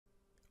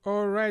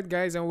Alright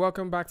guys, and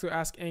welcome back to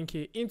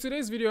askNK. In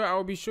today's video I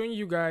will be showing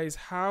you guys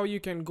how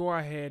you can go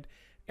ahead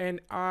and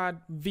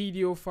add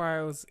video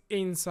files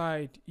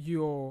inside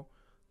your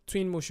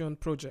Twinmotion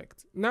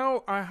project.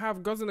 Now I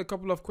have gotten a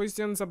couple of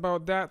questions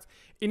about that.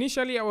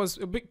 Initially I was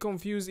a bit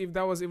confused if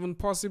that was even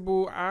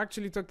possible. I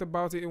actually talked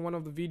about it in one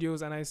of the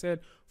videos and I said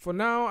for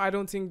now I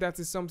don't think that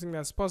is something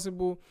that's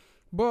possible.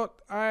 But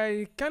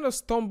I kind of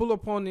stumbled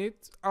upon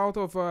it out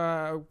of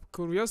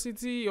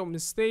curiosity or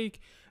mistake.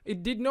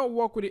 It did not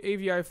work with the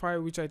AVI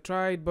file which I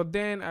tried, but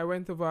then I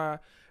went over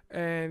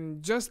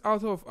and just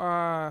out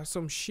of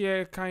some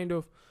sheer kind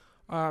of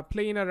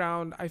playing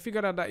around, I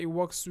figured out that it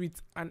works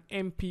with an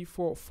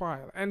MP4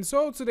 file. And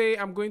so today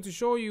I'm going to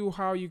show you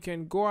how you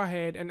can go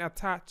ahead and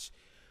attach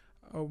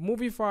a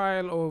movie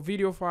file or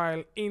video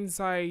file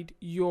inside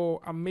your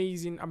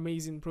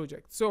amazing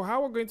project. So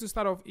how we're going to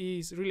start off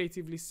is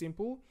relatively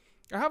simple.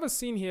 I have a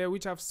scene here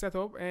which I've set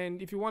up,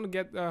 and if you want to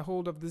get a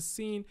hold of this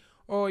scene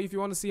or if you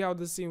want to see how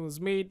this scene was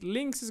made,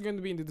 links is going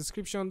to be in the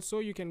description so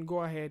you can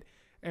go ahead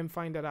and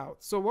find that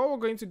out. So what we're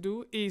going to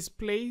do is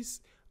place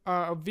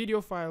a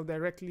video file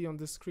directly on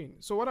the screen.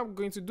 So what I'm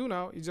going to do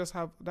now is just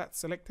have that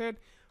selected,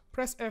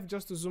 press F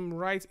just to zoom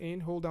right in,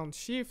 hold down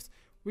Shift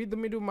with the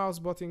middle mouse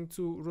button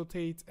to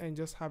rotate and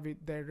just have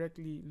it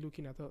directly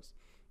looking at us.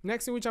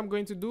 Next thing which I'm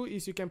going to do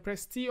is you can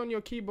press T on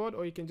your keyboard,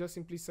 or you can just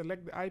simply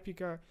select the eye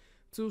picker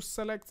to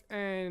select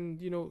and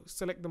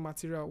select the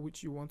material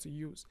which you want to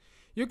use.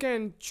 You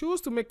can choose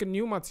to make a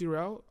new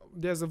material.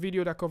 There's a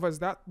video that covers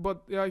that,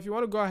 but if you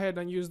want to go ahead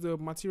and use the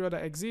material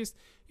that exists,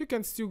 you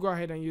can still go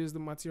ahead and use the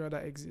material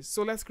that exists.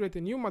 So let's create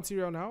a new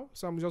material now.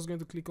 So I'm just going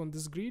to click on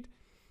this grid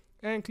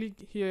and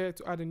click here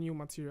to add a new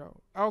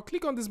material. I'll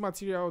click on this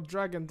material,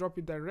 drag and drop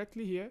it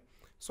directly here,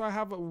 so I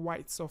have a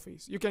white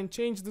surface. You can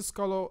change this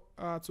color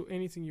to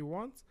anything you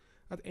want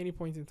at any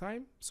point in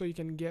time, so you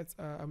can get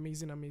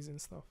amazing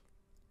stuff.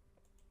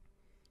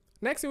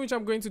 Next thing which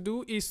I'm going to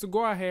do is to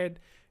go ahead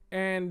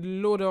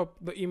and load up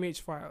the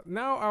image file.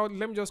 Now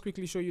let me just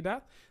quickly show you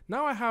that.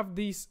 Now I have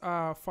this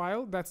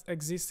file that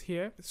exists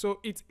here.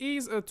 So it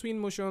is a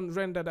Twinmotion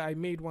render that I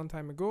made one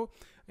time ago,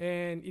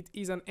 and it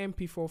is an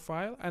MP4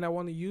 file, and I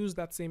want to use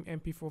that same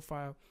MP4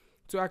 file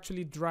to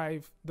actually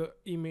drive the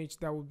image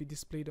that will be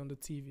displayed on the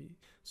TV.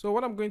 So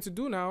what I'm going to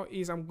do now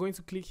is I'm going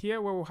to click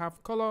here where we'll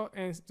have color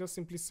and just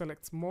simply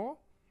select more.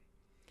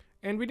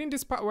 And within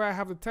this part where I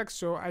have the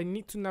texture, I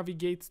need to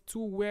navigate to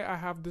where I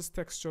have this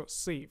texture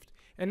saved.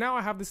 And now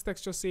I have this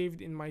texture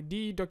saved in my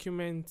D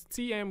document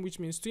TM, which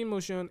means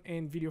Twinmotion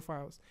and video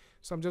files.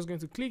 So I'm just going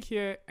to click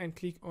here and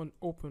click on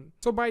open.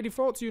 So by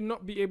default, you'll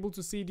not be able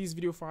to see this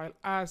video file,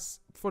 as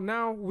for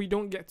now, we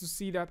don't get to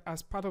see that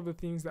as part of the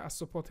things that are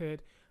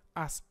supported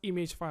as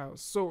image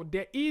files. So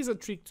there is a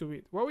trick to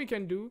it. What we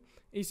can do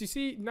is, you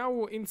see now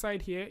we're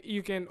inside here,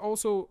 you can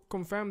also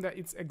confirm that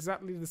it's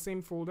exactly the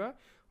same folder.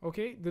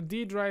 Okay, the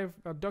D drive,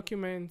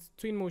 document,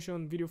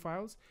 Twinmotion, video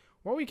files.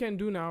 What we can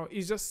do now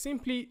is just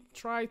simply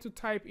try to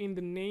type in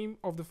the name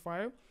of the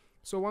file.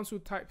 So once we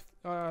type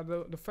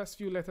the first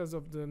few letters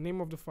of the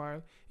name of the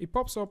file, it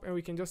pops up and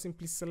we can just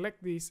simply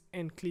select this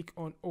and click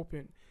on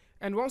open.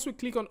 And once we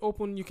click on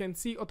open, you can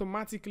see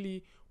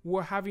automatically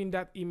we're having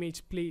that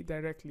image play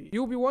directly.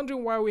 You'll be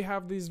wondering why we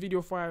have this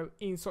video file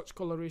in such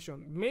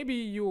coloration. Maybe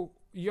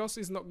yours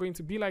is not going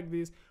to be like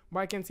this,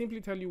 but I can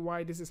simply tell you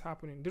why this is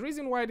happening. The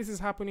reason why this is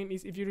happening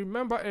is, if you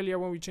remember earlier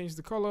when we changed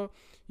the color,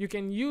 you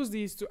can use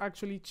these to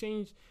actually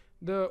change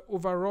the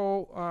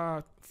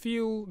overall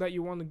feel that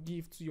you want to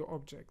give to your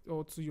object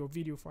or to your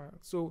video file.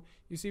 So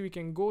you see we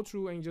can go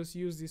through and just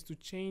use this to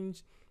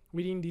change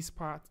within this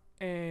part,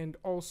 and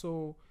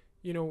also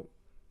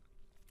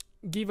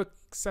give a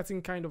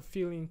certain kind of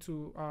feeling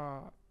to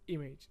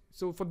image.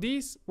 So for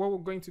this, what we're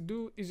going to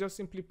do is just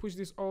simply push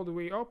this all the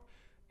way up,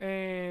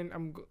 and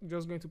I'm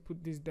just going to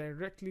put this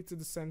directly to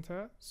the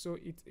center so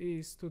it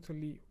is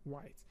totally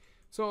white.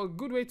 So a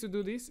good way to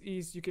do this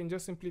is you can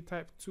just simply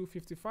type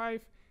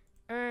 255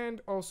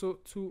 and also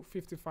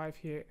 255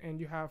 here, and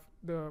you have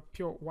the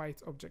pure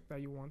white object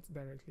that you want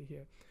directly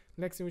here.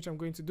 Next thing which I'm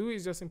going to do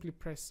is just simply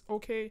press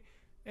OK,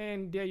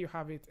 and there you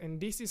have it. And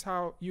this is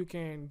how you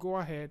can go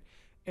ahead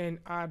and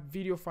add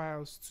video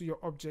files to your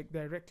object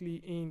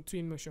directly in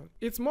Twinmotion.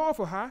 It's more of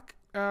a hack,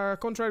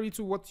 contrary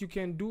to what you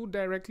can do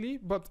directly,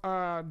 but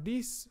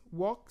this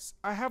works.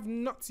 I have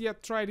not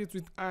yet tried it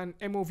with an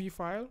MOV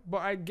file, but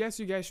I guess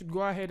you guys should go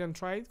ahead and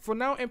try it. For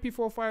now,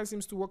 MP4 file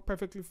seems to work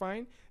perfectly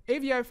fine.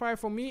 AVI file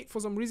for me, for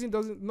some reason,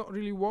 doesn't not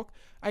really work.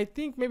 I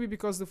think maybe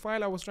because the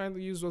file I was trying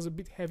to use was a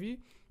bit heavy,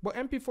 but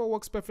MP4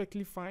 works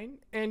perfectly fine.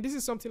 And this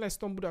is something I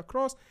stumbled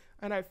across,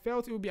 and I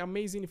felt it would be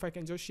amazing if I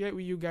can just share it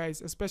with you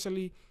guys,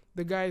 especially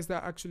the guys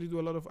that actually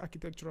do a lot of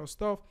architectural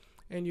stuff,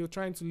 and you're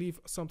trying to leave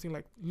something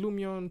like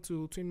Lumion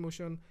to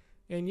Twinmotion.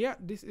 And yeah,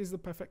 this is the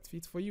perfect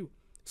fit for you.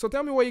 So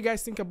tell me what you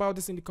guys think about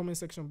this in the comment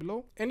section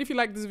below. And if you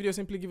like this video,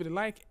 simply give it a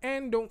like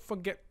and don't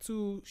forget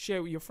to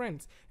share with your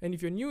friends. And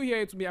if you're new here,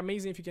 it would be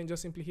amazing if you can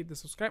just simply hit the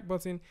subscribe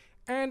button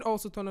and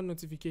also turn on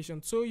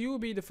notifications so you'll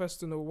be the first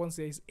to know once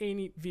there is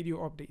any video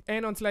update.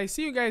 And until I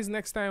see you guys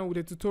next time with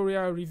a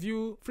tutorial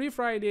review, Free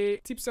Friday,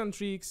 tips and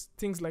tricks,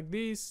 things like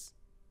this.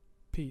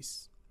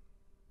 Peace.